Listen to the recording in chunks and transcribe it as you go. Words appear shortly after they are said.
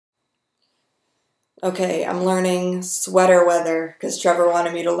Okay, I'm learning sweater weather because Trevor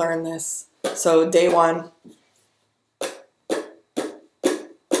wanted me to learn this. So day one.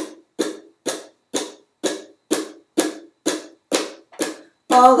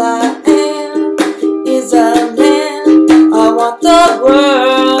 All I am is a man. I want the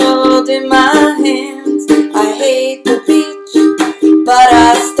world in my hands. I hate the beach, but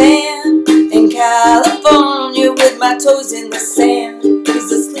I stand in California with my toes in the sand. Use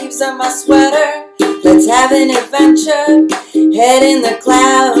the sleeves of my sweater. Let's have an adventure. Head in the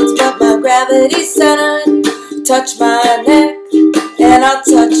clouds, but my gravity's centered. Touch my neck, and I'll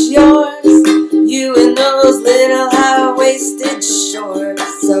touch yours. You in those little high-waisted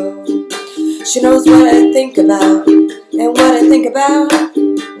shorts. So she knows what I think about, and what I think about.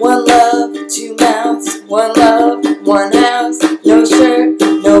 One love, two mouths. One love, one house. No shirt,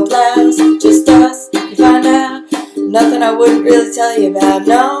 no blouse, just us. You find out nothing I wouldn't really tell you about.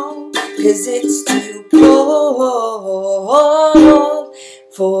 No, 'cause it's too cold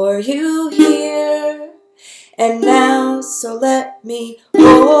for you here and now. So let me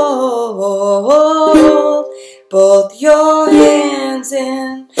hold both your hands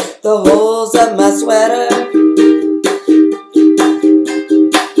in the holes of my sweater.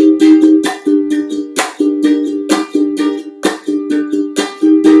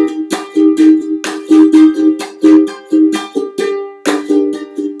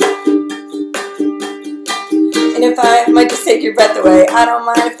 And if I might just take your breath away, I don't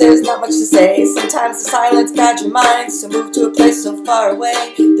mind if there's not much to say. Sometimes the silence guides your mind, so move to a place so far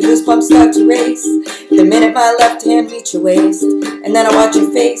away. The goosebumps start to race the minute my left hand meets your waist. And then I watch your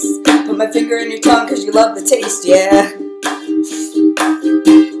face, put my finger in your tongue 'cause you love the taste, yeah.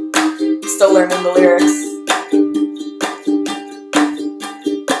 Still learning the lyrics.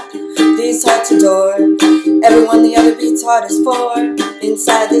 These hearts adore everyone the other beats hardest for.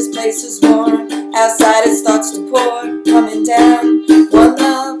 Inside this place is warm, outside it starts to pour. Coming down, one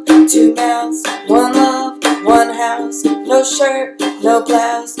love, two mouths. One love, one house. No shirt, no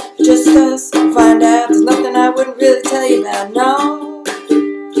blouse, just us. Find out there's nothing I wouldn't really tell you about. No,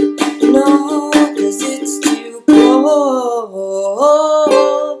 no, 'cause it's too cold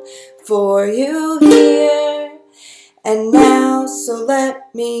for you here and now. So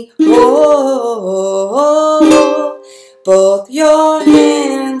let me hold both your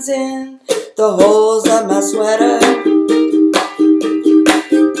hands in the holes of my sweater.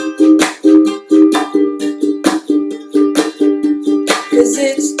 'Cause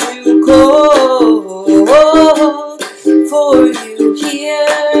it's too cold for you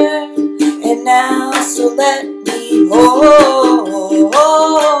here and now. So let me hold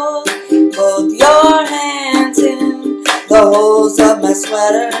both your hands in the holes of my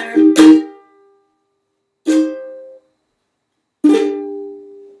sweater.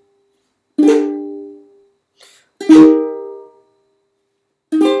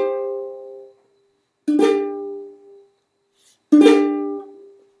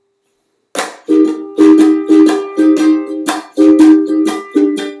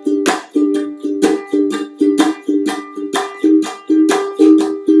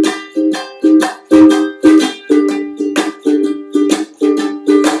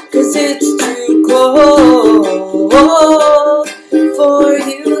 It's too cold for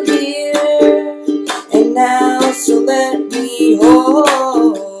you here and now. So let me hold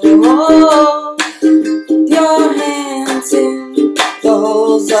your hands in the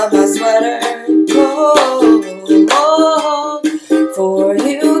holes of my sweater. Cold for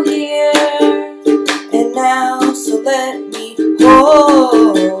you here and now. So let me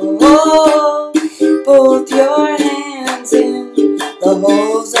hold both your hands in the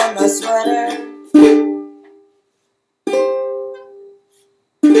holes of my sweater.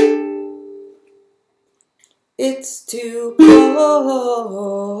 It's too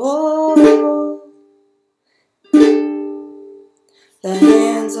cold. The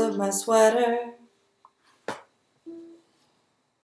hands of my sweater.